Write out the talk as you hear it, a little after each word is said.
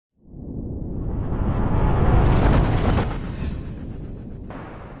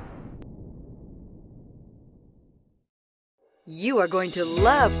You are going to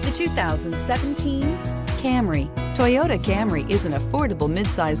love the 2017 Camry. Toyota Camry is an affordable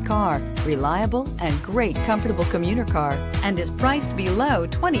midsize car, reliable and great comfortable commuter car, and is priced below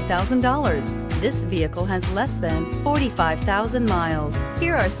 $20,000. This vehicle has less than 45,000 miles.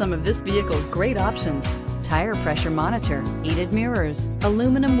 Here are some of this vehicle's great options: tire pressure monitor, heated mirrors,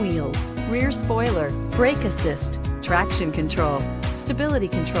 aluminum wheels, rear spoiler, brake assist, traction control, stability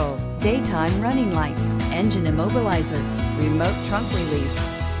control, daytime running lights, engine immobilizer, remote trunk release.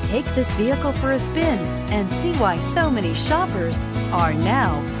 Take this vehicle for a spin and see why so many shoppers are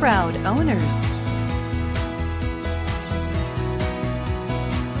now proud owners.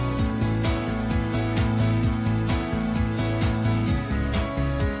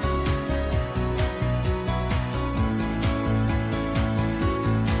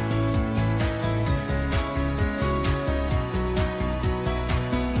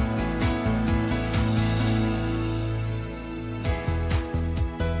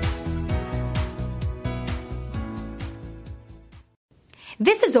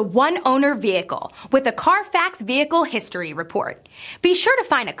 This is a one-owner vehicle with a CARFAX Vehicle History Report. Be sure to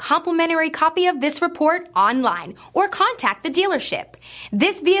find a complimentary copy of this report online or contact the dealership.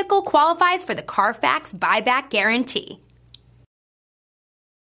 This vehicle qualifies for the CARFAX Buyback Guarantee.